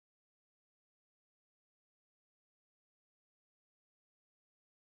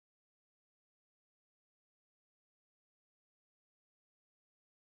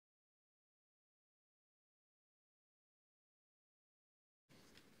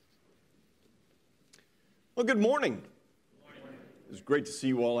Well, good morning. It's great to see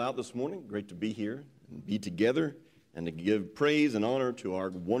you all out this morning. Great to be here and be together and to give praise and honor to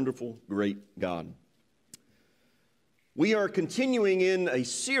our wonderful, great God. We are continuing in a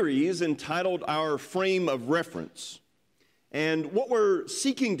series entitled Our Frame of Reference. And what we're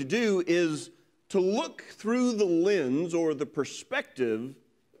seeking to do is to look through the lens or the perspective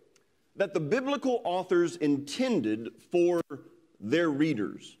that the biblical authors intended for their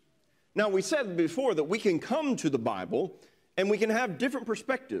readers. Now, we said before that we can come to the Bible and we can have different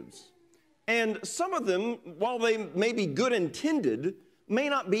perspectives. And some of them, while they may be good intended, may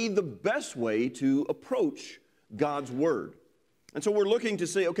not be the best way to approach God's Word. And so we're looking to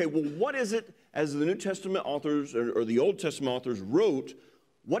say, okay, well, what is it as the New Testament authors or the Old Testament authors wrote,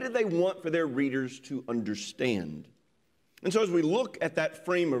 what did they want for their readers to understand? And so as we look at that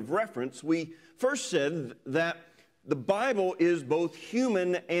frame of reference, we first said that the Bible is both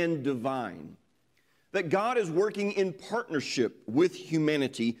human and divine. That God is working in partnership with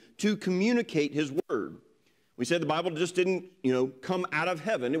humanity to communicate His Word. We said the Bible just didn't, come out of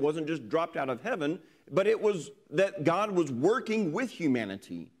heaven. It wasn't just dropped out of heaven, but it was that God was working with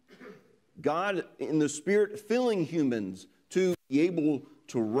humanity. God in the Spirit filling humans to be able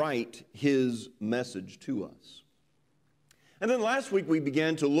to write His message to us. And then last week we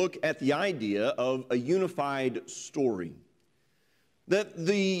began to look at the idea of a unified story. That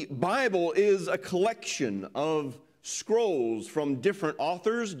the Bible is a collection of scrolls from different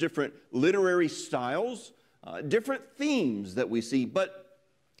authors, different literary styles, different themes that we see, but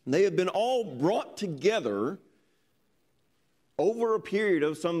they have been all brought together over a period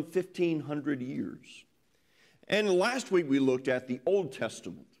of some 1,500 years. And last week we looked at the Old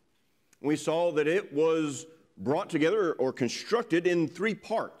Testament. We saw that it was brought together or constructed in three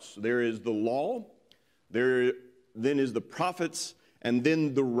parts. There is the law, there then is the prophets, and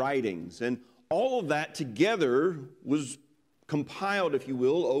then the writings. And all of that together was compiled, if you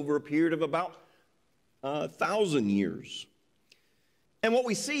will, over a period of about 1,000 years. And what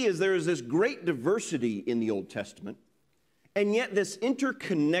we see is there is this great diversity in the Old Testament, and yet this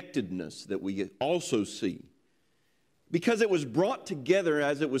interconnectedness that we also see, because it was brought together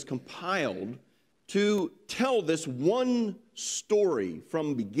as it was compiled to tell this one story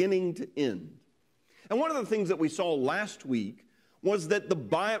from beginning to end. And one of the things that we saw last week was that the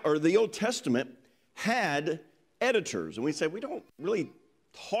Bible, or the Old Testament, had editors. And we said we don't really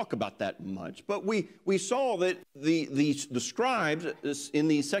talk about that much, but we saw that the scribes in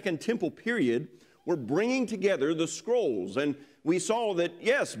the Second Temple period were bringing together the scrolls. And we saw that,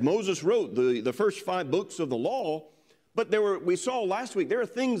 yes, Moses wrote the first 5 books of the law, but we saw last week there are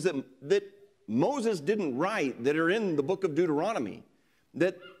things that Moses didn't write that are in the book of Deuteronomy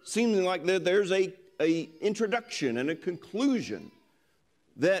that seems like there's a introduction and a conclusion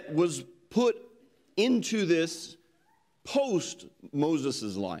that was put into this post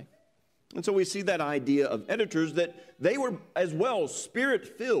Moses' life. And so we see that idea of editors, that they were as well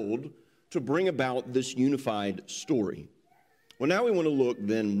spirit-filled to bring about this unified story. Well, now we want to look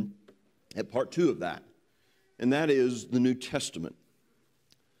then at part 2 of that, and that is the New Testament.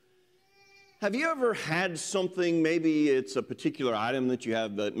 Have you ever had something, maybe it's a particular item that you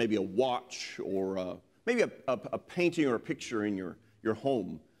have, maybe a watch or maybe a painting or a picture in your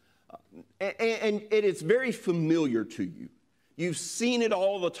home, and it's very familiar to you. You've seen it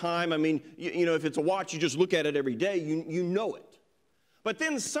all the time. I mean, if it's a watch, you just look at it every day, you know it. But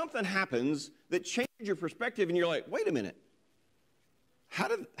then something happens that changes your perspective, and you're like, wait a minute, how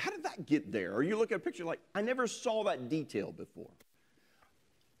did that get there? Or you look at a picture like, I never saw that detail before.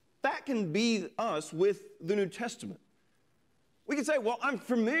 That can be us with the New Testament. We can say, well, I'm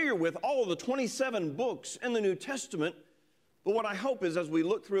familiar with all of the 27 books in the New Testament, but what I hope is as we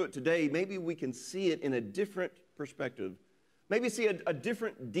look through it today, maybe we can see it in a different perspective, maybe see a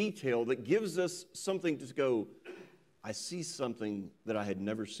different detail that gives us something to go, I see something that I had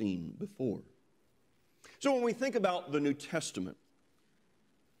never seen before. So when we think about the New Testament,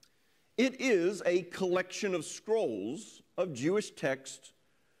 it is a collection of scrolls of Jewish texts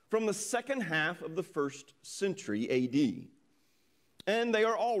from the second half of the 1st century A.D. And they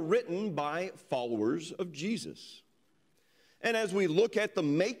are all written by followers of Jesus. And as we look at the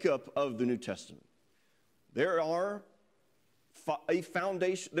makeup of the New Testament, there's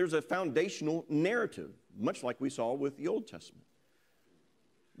a foundational narrative, much like we saw with the Old Testament.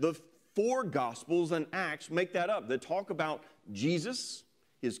 The 4 Gospels and Acts make that up. They talk about Jesus,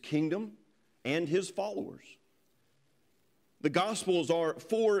 His kingdom, and His followers. The Gospels are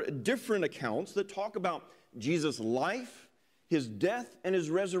 4 different accounts that talk about Jesus' life, His death, and His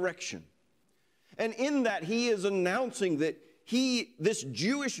resurrection. And in that, He is announcing that this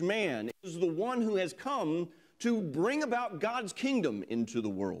Jewish man, is the one who has come to bring about God's kingdom into the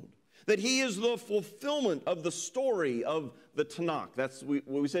world. That he is the fulfillment of the story of the Tanakh. That's what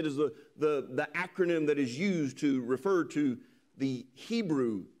we said is the acronym that is used to refer to the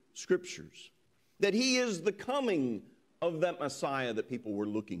Hebrew scriptures. That he is the coming of that Messiah that people were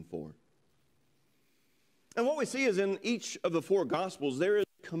looking for. And what we see is in each of the four Gospels, there is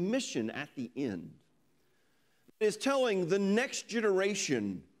a commission at the end. It is telling the next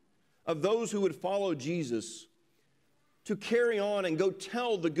generation of those who would follow Jesus to carry on and go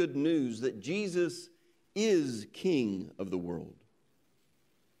tell the good news that Jesus is King of the world.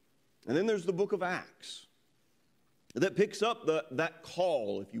 And then there's the book of Acts that picks up that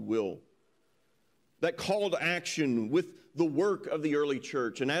call, if you will, that call to action with the work of the early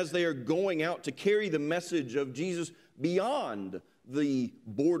church. And as they are going out to carry the message of Jesus beyond the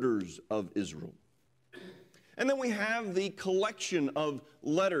borders of Israel. And then we have the collection of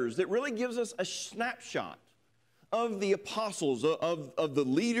letters that really gives us a snapshot of the apostles, of the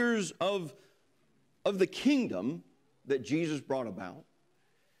leaders of the kingdom that Jesus brought about.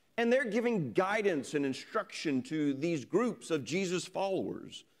 And they're giving guidance and instruction to these groups of Jesus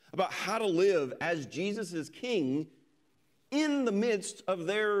followers about how to live as Jesus is king in the midst of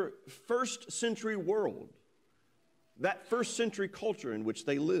their first century world, that first century culture in which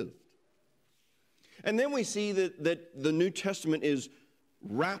they lived. And then we see that the New Testament is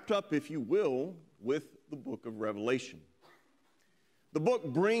wrapped up, if you will, with the book of Revelation. The book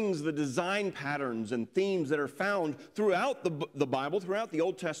brings the design patterns and themes that are found throughout the Bible, throughout the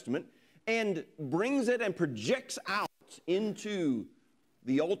Old Testament, and brings it and projects out into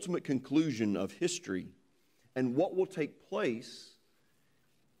the ultimate conclusion of history and what will take place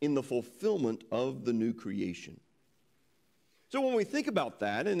in the fulfillment of the new creation. So when we think about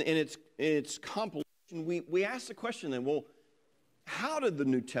that and its compilation, we ask the question then, well, how did the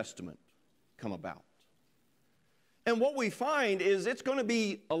New Testament come about? And what we find is it's going to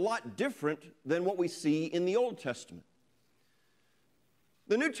be a lot different than what we see in the Old Testament.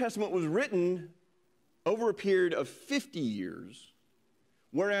 The New Testament was written over a period of 50 years,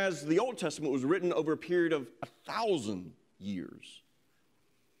 whereas the Old Testament was written over a period of 1,000 years.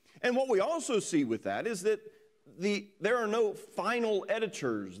 And what we also see with that is that there are no final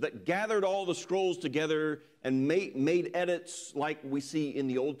editors that gathered all the scrolls together and made edits like we see in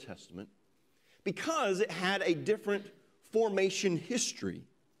the Old Testament, because it had a different formation history.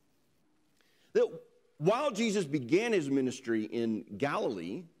 That while Jesus began his ministry in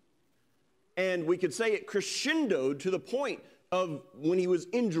Galilee, and we could say it crescendoed to the point of when he was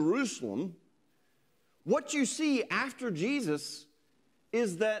in Jerusalem, what you see after Jesus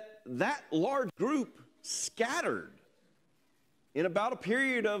is that large group scattered in about a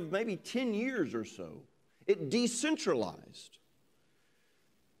period of maybe 10 years or so. It decentralized.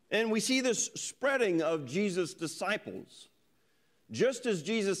 And we see this spreading of Jesus' disciples. Just as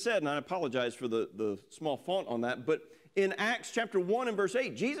Jesus said, and I apologize for the small font on that, but in Acts chapter 1 and verse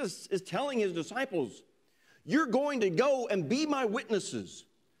 8, Jesus is telling his disciples, you're going to go and be my witnesses.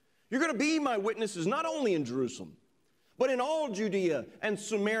 You're going to be my witnesses not only in Jerusalem, but in all Judea and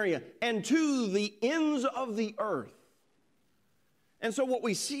Samaria and to the ends of the earth. And so what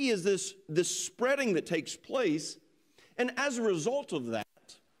we see is this spreading that takes place. And as a result of that,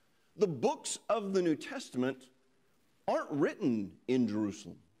 the books of the New Testament aren't written in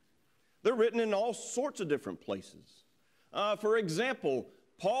Jerusalem. They're written in all sorts of different places. For example,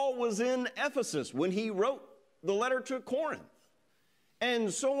 Paul was in Ephesus when he wrote the letter to Corinth.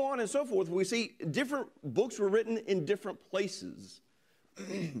 And so on and so forth. We see different books were written in different places.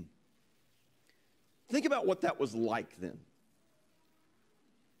 Think about what that was like then.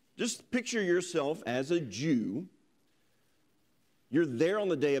 Just picture yourself as a Jew. You're there on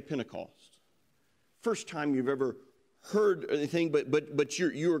the day of Pentecost. First time you've ever heard anything, but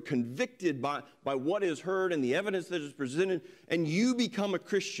you're convicted by what is heard and the evidence that is presented, and you become a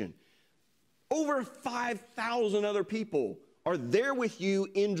Christian. Over 5,000 other people are there with you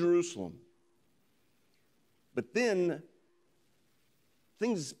in Jerusalem. But then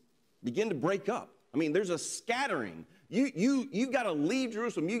things begin to break up. I mean, there's a scattering. You've got to leave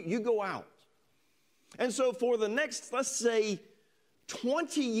Jerusalem. You go out. And so for the next, let's say,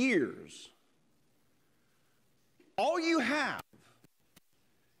 20 years, all you have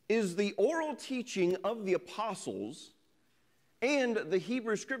is the oral teaching of the apostles and the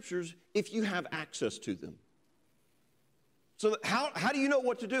Hebrew scriptures if you have access to them. So how do you know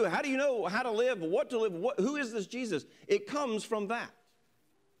what to do? How do you know how to live, what to live? Who is this Jesus? It comes from that.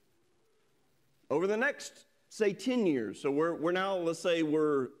 Over the next, say, 10 years, so we're now, let's say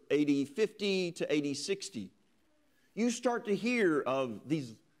we're AD 50 to AD 60. you start to hear of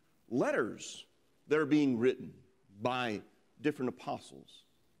these letters that are being written by different apostles.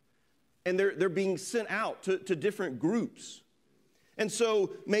 And they're being sent out to different groups. And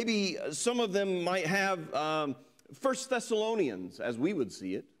so maybe some of them might have 1 Thessalonians, as we would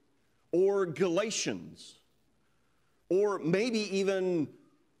see it, or Galatians, or maybe even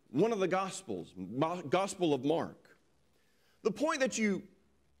one of the Gospels, Gospel of Mark. The point that you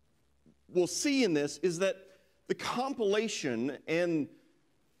will see in this is that the compilation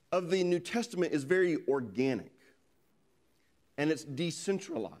of the New Testament is very organic, and it's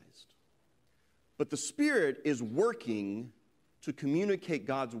decentralized. But the Spirit is working to communicate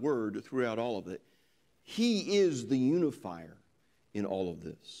God's word throughout all of it. He is the unifier in all of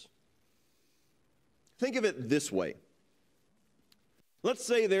this. Think of it this way. Let's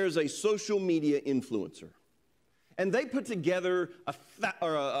say there's a social media influencer, and they put together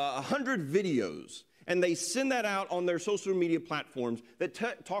 100 videos, and they send that out on their social media platforms that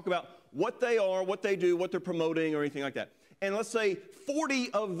talk about what they are, what they do, what they're promoting, or anything like that. And let's say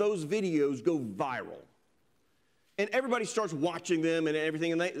 40 of those videos go viral. And everybody starts watching them and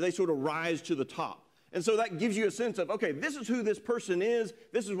everything, and they sort of rise to the top. And so that gives you a sense of, okay, this is who this person is.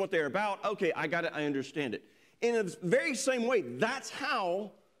 This is what they're about. Okay, I got it. I understand it. In the very same way, that's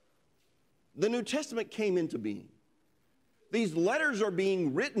how the New Testament came into being. These letters are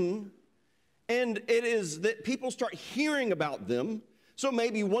being written, and it is that people start hearing about them. So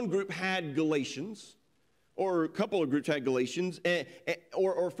maybe one group had Galatians, or a couple of groups had Galatians,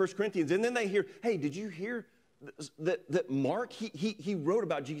 or 1 Corinthians, and then they hear, hey, did you hear that Mark, he wrote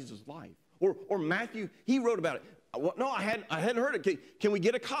about Jesus' life? Or Matthew, he wrote about it. Well, no, I hadn't heard it. Can we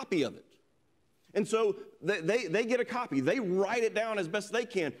get a copy of it? And so they get a copy. They write it down as best they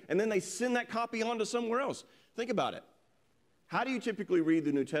can, and then they send that copy on to somewhere else. Think about it. How do you typically read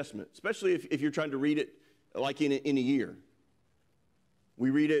the New Testament, especially if you're trying to read it like in a year? We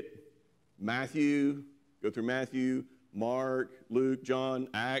read it, Matthew, go through Matthew, Mark, Luke, John,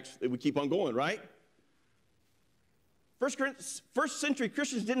 Acts. We keep on going, right? First century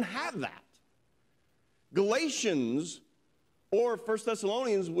Christians didn't have that. Galatians or 1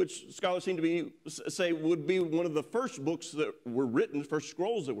 Thessalonians, which scholars seem to say would be one of the first books that were written, first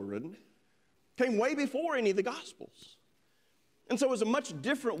scrolls that were written, came way before any of the Gospels. And so it's a much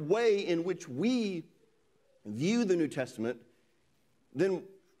different way in which we view the New Testament than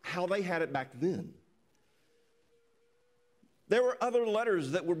how they had it back then. There were other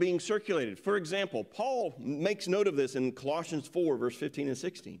letters that were being circulated. For example, Paul makes note of this in Colossians 4, verse 15 and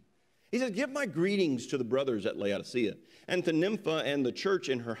 16. He says, give my greetings to the brothers at Laodicea and to Nympha and the church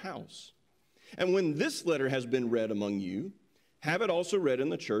in her house. And when this letter has been read among you, have it also read in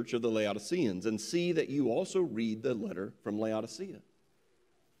the church of the Laodiceans, and see that you also read the letter from Laodicea.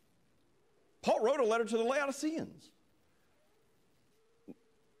 Paul wrote a letter to the Laodiceans.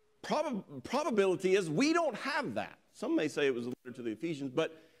 Probability is we don't have that. Some may say it was a letter to the Ephesians,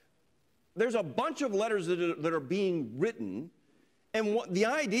 but there's a bunch of letters that are being written, and what the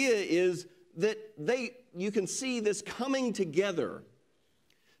idea is that you can see this coming together.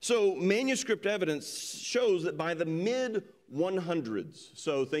 So manuscript evidence shows that by the mid-100s,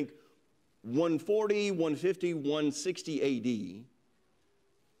 so think 140, 150, 160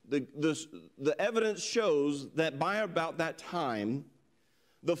 AD, the evidence shows that by about that time,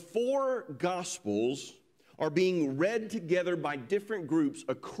 the four Gospels are being read together by different groups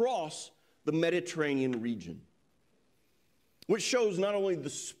across the Mediterranean region, which shows not only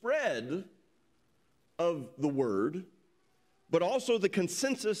the spread of the word, but also the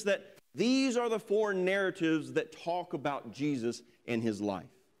consensus that these are the four narratives that talk about Jesus and his life.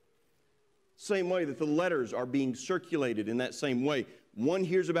 Same way that the letters are being circulated in that same way. One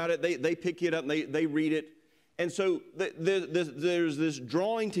hears about it, they pick it up, and they read it. And so there's this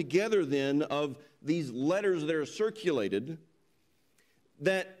drawing together then of these letters that are circulated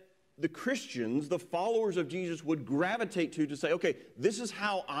that the Christians, the followers of Jesus, would gravitate to say, okay, this is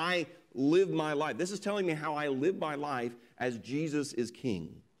how I live my life. This is telling me how I live my life as Jesus is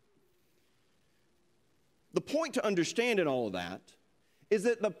king. The point to understand in all of that is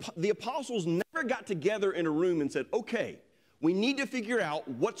that the apostles never got together in a room and said, okay, we need to figure out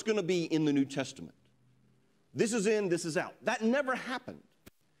what's going to be in the New Testament. This is in, this is out. That never happened.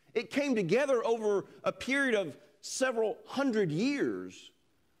 It came together over a period of several hundred years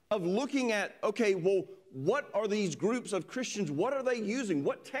of looking at, okay, well, what are these groups of Christians, what are they using?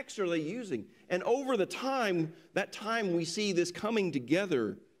 What texts are they using? And over that time, we see this coming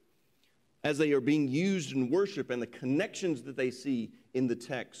together as they are being used in worship and the connections that they see in the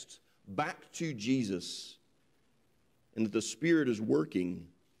text back to Jesus, and that the Spirit is working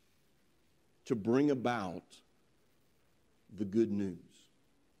to bring about the good news.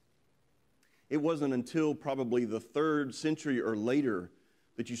 It wasn't until probably the 3rd century or later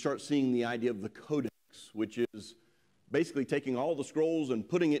that you start seeing the idea of the codex, which is basically taking all the scrolls and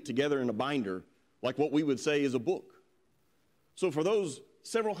putting it together in a binder, like what we would say is a book. So for those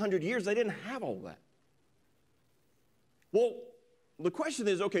several hundred years, they didn't have all that. Well, the question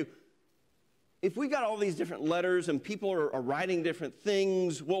is, okay, if we got all these different letters and people are writing different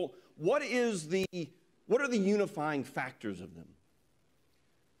things, well, what are the unifying factors of them?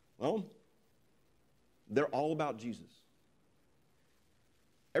 Well, they're all about Jesus.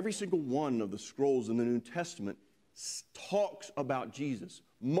 Every single one of the scrolls in the New Testament talks about Jesus.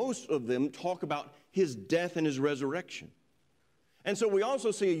 Most of them talk about his death and his resurrection. And so we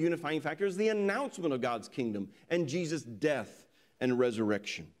also see a unifying factor is the announcement of God's kingdom and Jesus' death and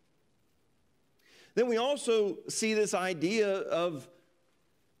resurrection. Then we also see this idea of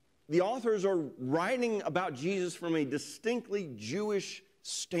the authors are writing about Jesus from a distinctly Jewish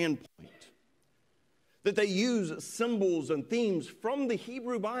standpoint. That they use symbols and themes from the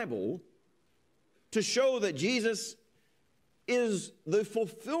Hebrew Bible to show that Jesus is the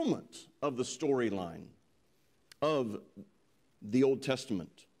fulfillment of the storyline of the Old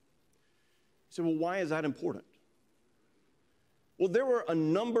Testament. So, well, why is that important? Well, there were a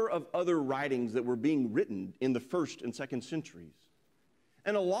number of other writings that were being written in the 1st and 2nd centuries.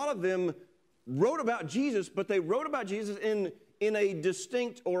 And a lot of them wrote about Jesus, but they wrote about Jesus in a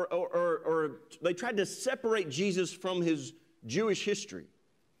distinct, or they tried to separate Jesus from his Jewish history.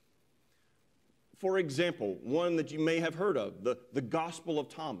 For example, one that you may have heard of, the Gospel of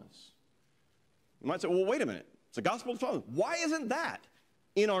Thomas. You might say, well, wait a minute. It's the Gospel of Thomas. Why isn't that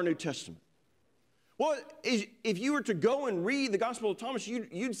in our New Testament? Well, if you were to go and read the Gospel of Thomas,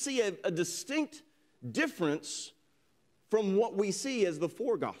 you'd see a distinct difference from what we see as the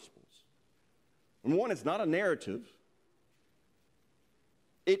 4 Gospels. Number one, it's not a narrative.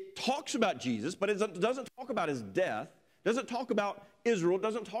 It talks about Jesus, but it doesn't talk about his death, doesn't talk about Israel,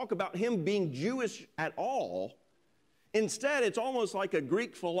 doesn't talk about him being Jewish at all. Instead, it's almost like a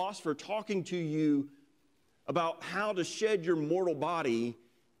Greek philosopher talking to you about how to shed your mortal body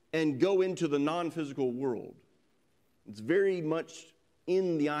and go into the non-physical world. It's very much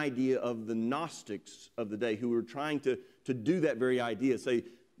in the idea of the Gnostics of the day who were trying to do that very idea. Say,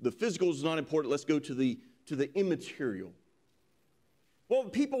 the physical is not important, let's go to the immaterial. Well,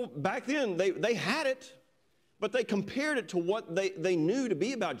 people back then, they had it, but they compared it to what they knew to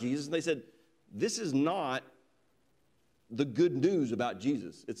be about Jesus, and they said, this is not the good news about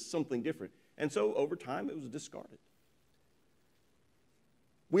Jesus. It's something different. And so, over time, it was discarded.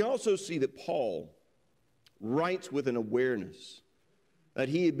 We also see that Paul writes with an awareness that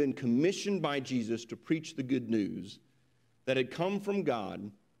he had been commissioned by Jesus to preach the good news that had come from God,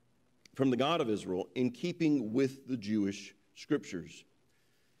 from the God of Israel, in keeping with the Jewish scriptures.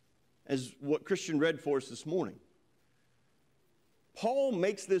 As what Christian read for us this morning. Paul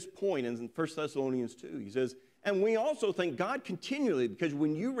makes this point in 1 Thessalonians 2. He says, and we also thank God continually because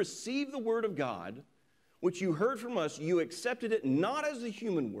when you received the word of God, which you heard from us, you accepted it not as a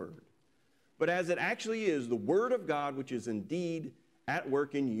human word, but as it actually is, the word of God, which is indeed at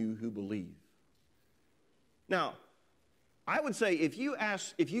work in you who believe. Now, I would say if you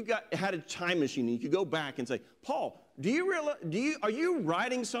had a time machine and you could go back and say, Paul, are you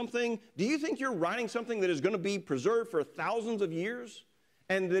writing something? Do you think you're writing something that is going to be preserved for thousands of years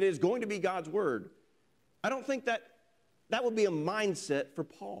and that is going to be God's word? I don't think that would be a mindset for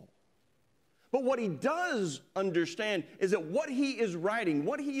Paul. But what he does understand is that what he is writing,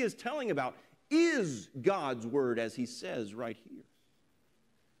 what he is telling about, is God's word, as he says right here.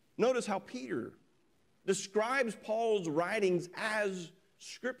 Notice how Peter describes Paul's writings as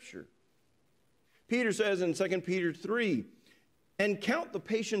Scripture. Peter says in 2 Peter 3, and count the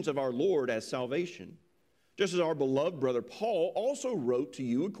patience of our Lord as salvation, just as our beloved brother Paul also wrote to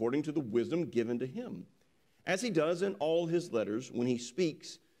you according to the wisdom given to him, as he does in all his letters when he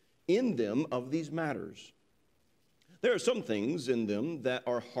speaks in them of these matters. There are some things in them that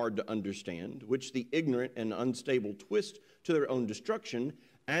are hard to understand, which the ignorant and unstable twist to their own destruction,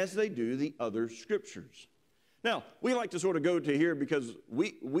 as they do the other scriptures. Now, we like to sort of go to here because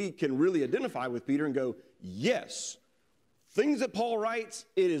we can really identify with Peter and go, yes, things that Paul writes,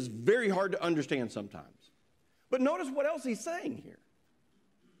 it is very hard to understand sometimes. But notice what else he's saying here.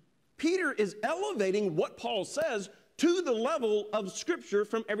 Peter is elevating what Paul says to the level of Scripture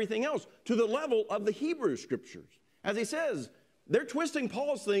from everything else, to the level of the Hebrew Scriptures. As he says, they're twisting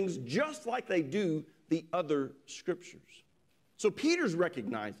Paul's things just like they do the other Scriptures. So Peter's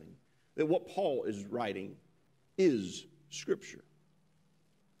recognizing that what Paul is writing is Scripture.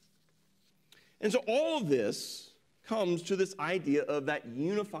 And so all of this comes to this idea of that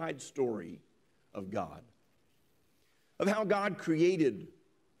unified story of God, of how God created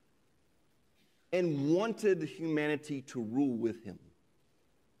and wanted humanity to rule with him.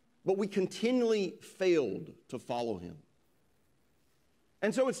 But we continually failed to follow him.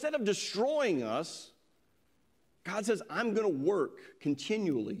 And so instead of destroying us, God says, I'm going to work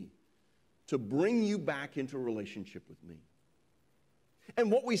continually to bring you back into relationship with me. And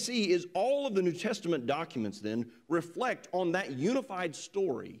what we see is all of the New Testament documents then reflect on that unified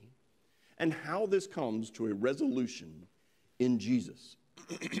story and how this comes to a resolution in Jesus.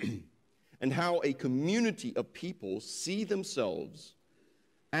 And how a community of people see themselves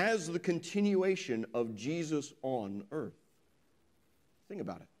as the continuation of Jesus on earth. Think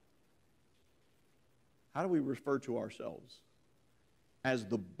about it. How do we refer to ourselves? As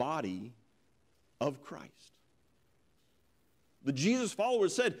the body of Christ. The Jesus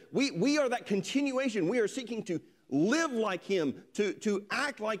followers said, we are that continuation. We are seeking to live like him, to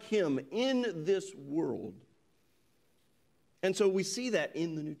act like him in this world. And so we see that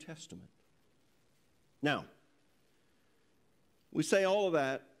in the New Testament. Now, we say all of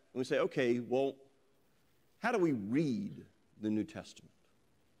that, and we say, okay, well, how do we read the New Testament?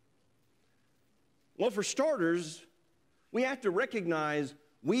 Well, for starters, we have to recognize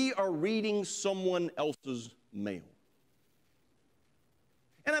we are reading someone else's mail.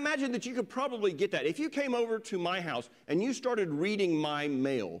 And I imagine that you could probably get that. If you came over to my house and you started reading my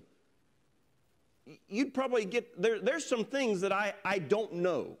mail, you'd probably get, there's some things that I don't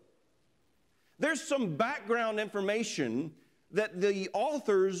know. There's some background information that the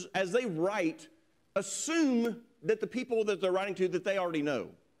authors, as they write, assume that the people that they're writing to, that they already know.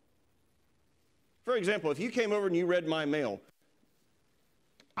 For example, if you came over and you read my mail,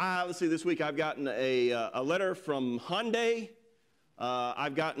 let's see, this week I've gotten a letter from Hyundai.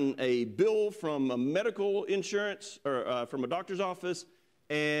 I've gotten a bill from a medical insurance, or from a doctor's office,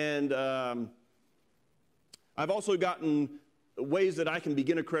 and I've also gotten ways that I can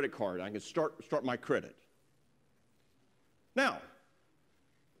begin a credit card. I can start my credit. Now,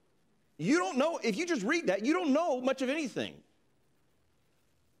 you don't know, if you just read that, you don't know much of anything.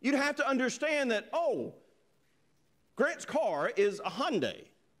 You'd have to understand that, oh, Grant's car is a Hyundai,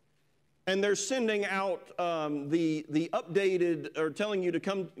 and they're sending out the updated, or telling you to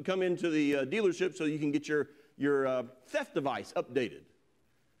come into the dealership so you can get your theft device updated.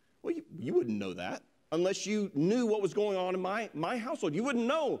 Well, you wouldn't know that unless you knew what was going on in my household. You wouldn't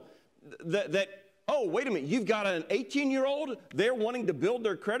know that, oh, wait a minute, you've got an 18-year-old, they're wanting to build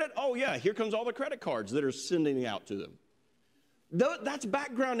their credit? Oh, yeah, here comes all the credit cards that are sending out to them. That's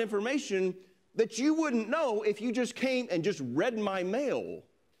background information that you wouldn't know if you just came and just read my mail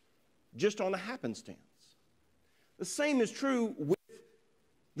just on a happenstance. The same is true with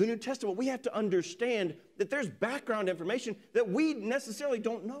the New Testament. We have to understand that there's background information that we necessarily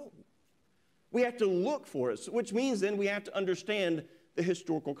don't know. We have to look for it, which means then we have to understand the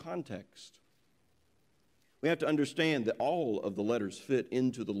historical context. We have to understand that all of the letters fit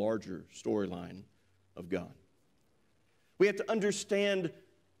into the larger storyline of God. We have to understand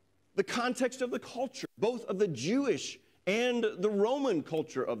the context of the culture, both of the Jewish and the Roman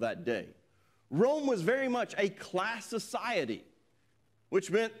culture of that day. Rome was very much a class society,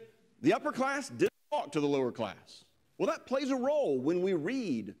 which meant the upper class didn't talk to the lower class. Well, that plays a role when we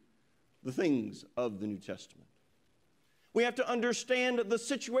read the things of the New Testament. We have to understand the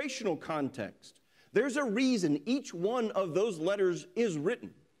situational context. There's a reason each one of those letters is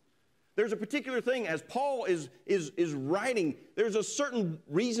written. There's a particular thing, as Paul is writing, there's a certain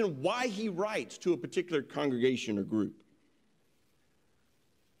reason why he writes to a particular congregation or group.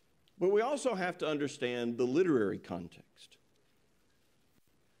 But we also have to understand the literary context.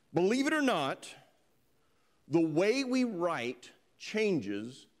 Believe it or not, the way we write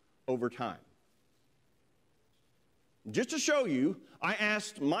changes over time. Just to show you, I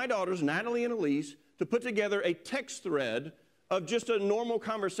asked my daughters, Natalie and Elise, to put together a text thread of just a normal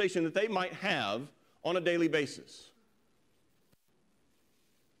conversation that they might have on a daily basis.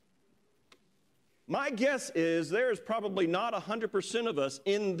 My guess is there is probably not 100% of us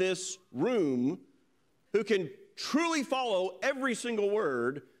in this room who can truly follow every single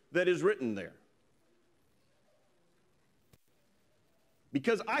word that is written there.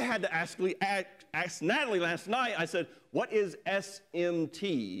 Because I had to ask Natalie last night, I said, what is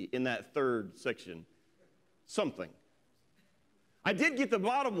SMT in that third section? Something. I did get the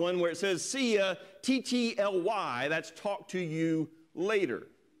bottom one where it says, see ya, TTLY, that's talk to you later.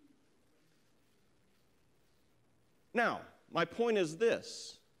 Now, my point is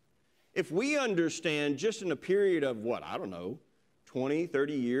this. If we understand just in a period of, 20,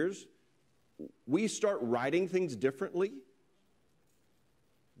 30 years, we start writing things differently?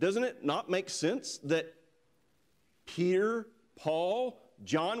 Doesn't it not make sense that Peter, Paul,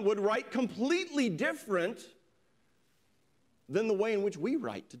 John would write completely different than the way in which we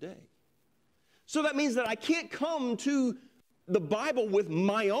write today? So that means that I can't come to the Bible with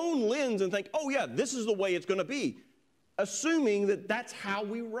my own lens and think, oh yeah, this is the way it's going to be, assuming that that's how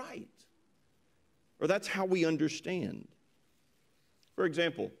we write or that's how we understand. For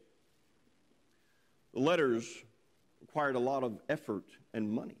example, the letters required a lot of effort and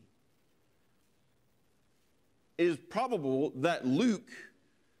money. It is probable that Luke,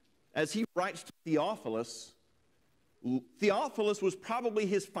 as he writes to Theophilus, Theophilus was probably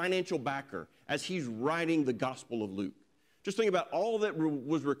his financial backer as he's writing the Gospel of Luke. Just think about all that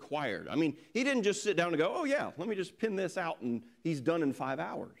was required. I mean, he didn't just sit down and go, oh yeah, let me just pin this out and he's done in 5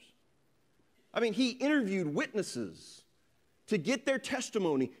 hours. I mean, he interviewed witnesses to get their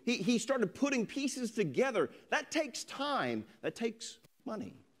testimony. He started putting pieces together. That takes time. That takes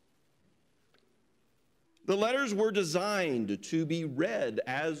money. The letters were designed to be read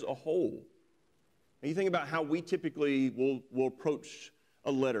as a whole. And you think about how we typically will approach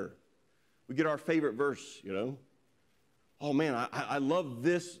a letter. We get our favorite verse, you know. Oh man, I love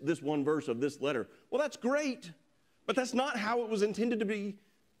this one verse of this letter. Well, that's great, but that's not how it was intended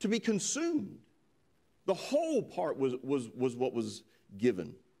to be consumed. The whole part was what was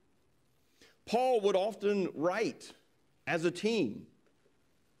given. Paul would often write as a team.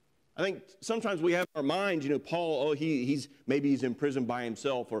 I think sometimes we have in our minds, you know, Paul, oh, maybe he's in prison by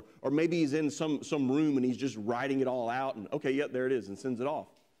himself, or maybe he's in some room and he's just writing it all out and okay, yep, there it is, and sends it off.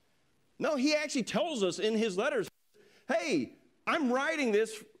 No, he actually tells us in his letters, hey, I'm writing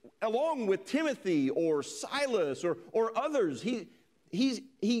this along with Timothy or Silas or others. He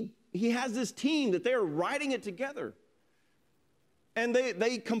has this team that they're writing it together. And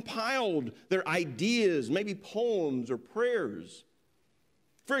they compiled their ideas, maybe poems or prayers.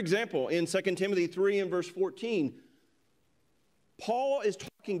 For example, in 2 Timothy 3 and verse 14, Paul is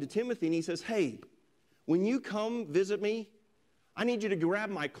talking to Timothy and he says, hey, when you come visit me, I need you to grab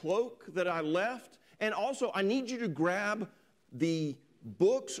my cloak that I left, and also I need you to grab the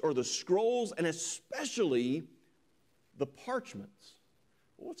books or the scrolls and especially the parchments.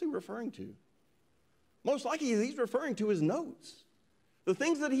 What's he referring to? Most likely he's referring to his notes, the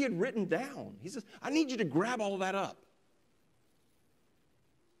things that he had written down. He says, I need you to grab all of that up.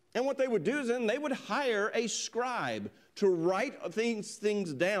 And what they would do is then they would hire a scribe to write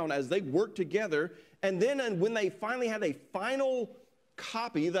things down as they worked together. And then when they finally had a final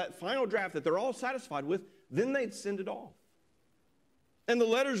copy, that final draft that they're all satisfied with, then they'd send it off. And the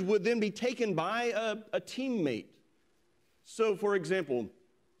letters would then be taken by a teammate. So, for example,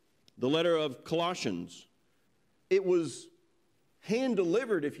 the letter of Colossians, it was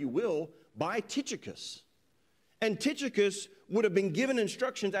hand-delivered, if you will, by Tychicus. And Tychicus would have been given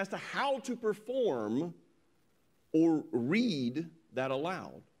instructions as to how to perform or read that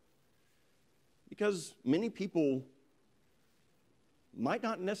aloud. Because many people might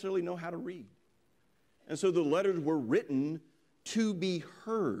not necessarily know how to read. And so the letters were written to be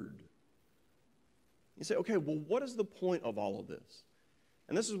heard. You say, okay, well, what is the point of all of this?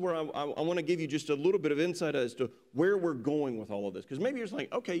 And this is where I want to give you just a little bit of insight as to where we're going with all of this. Because maybe you're just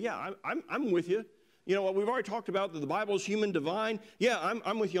like, okay, yeah, I'm with you. You know what, we've already talked about that the Bible is human, divine. Yeah,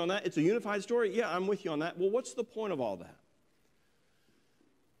 I'm with you on that. It's a unified story. Yeah, I'm with you on that. Well, what's the point of all that?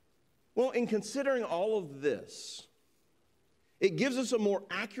 Well, in considering all of this, it gives us a more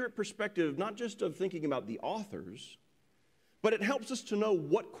accurate perspective, not just of thinking about the authors, but it helps us to know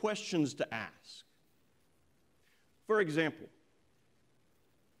what questions to ask. For example,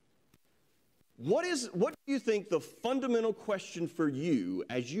 what do you think the fundamental question for you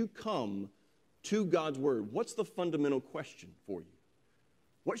as you come to God's Word? What's the fundamental question for you?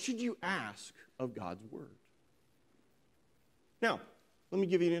 What should you ask of God's Word? Now, let me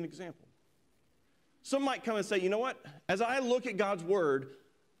give you an example. Some might come and say, you know what? As I look at God's Word,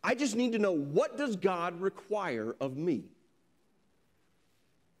 I just need to know, what does God require of me?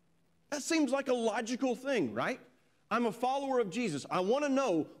 That seems like a logical thing, right? I'm a follower of Jesus. I want to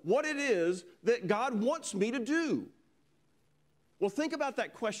know what it is that God wants me to do. Well, think about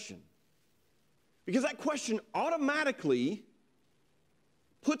that question. Because that question automatically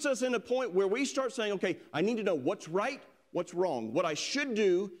puts us in a point where we start saying, okay, I need to know what's right, what's wrong, what I should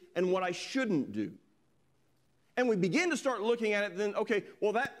do, and what I shouldn't do. And we begin to start looking at it then, okay,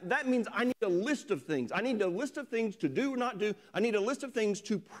 well, that means I need a list of things. I need a list of things to do or not do. I need a list of things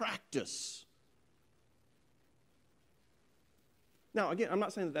to practice. Now, again, I'm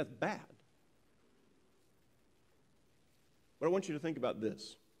not saying that that's bad. But I want you to think about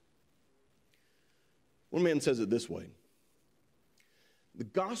this. One man says it this way: the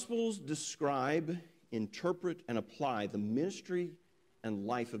Gospels describe, interpret, and apply the ministry and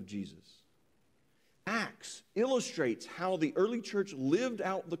life of Jesus. Acts illustrates how the early church lived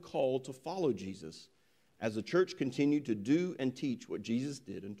out the call to follow Jesus as the church continued to do and teach what Jesus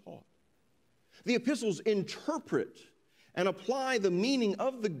did and taught. The epistles interpret and apply the meaning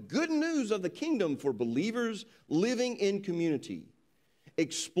of the good news of the kingdom for believers living in community,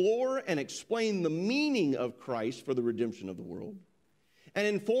 explore and explain the meaning of Christ for the redemption of the world, and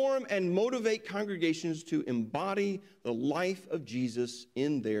inform and motivate congregations to embody the life of Jesus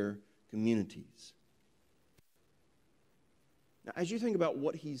in their communities. Now, as you think about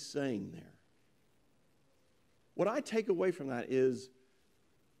what he's saying there, what I take away from that is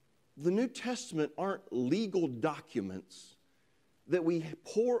the New Testament aren't legal documents that we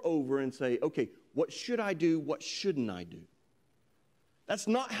pore over and say, okay, what should I do, what shouldn't I do? That's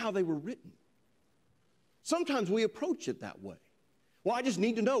not how they were written. Sometimes we approach it that way. Well, I just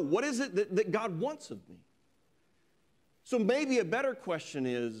need to know, what is it that God wants of me? So maybe a better question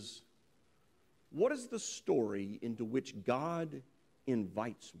is, what is the story into which God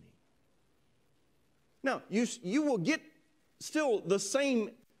invites me? Now, you will get still the same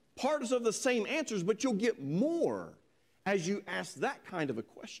parts of the same answers, but you'll get more as you ask that kind of a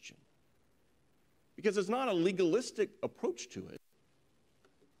question. Because it's not a legalistic approach to it.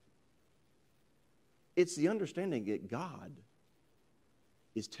 It's the understanding that God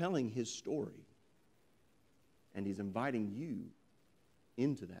is telling his story, and he's inviting you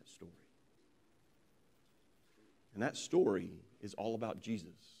into that story. And that story is all about Jesus.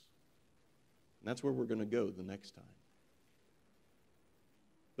 And that's where we're going to go the next time.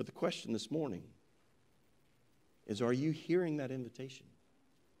 But the question this morning is, are you hearing that invitation?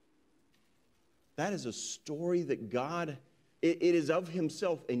 That is a story that God, it is of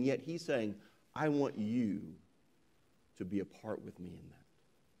himself, and yet he's saying, I want you to be a part with me in that.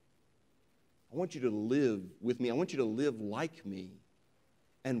 I want you to live with me. I want you to live like me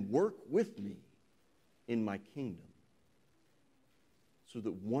and work with me in my kingdom, so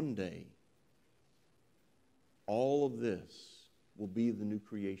that one day all of this will be the new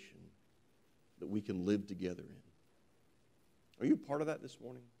creation that we can live together in. Are you a part of that this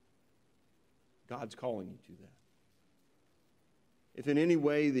morning? God's calling you to that. If in any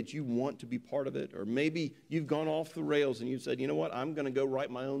way that you want to be part of it, or maybe you've gone off the rails and you've said, you know what, I'm going to go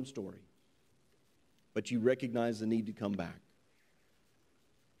write my own story, but you recognize the need to come back,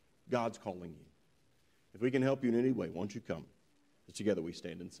 God's calling you. If we can help you in any way, won't you come? As together we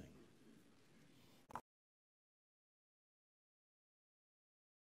stand and sing.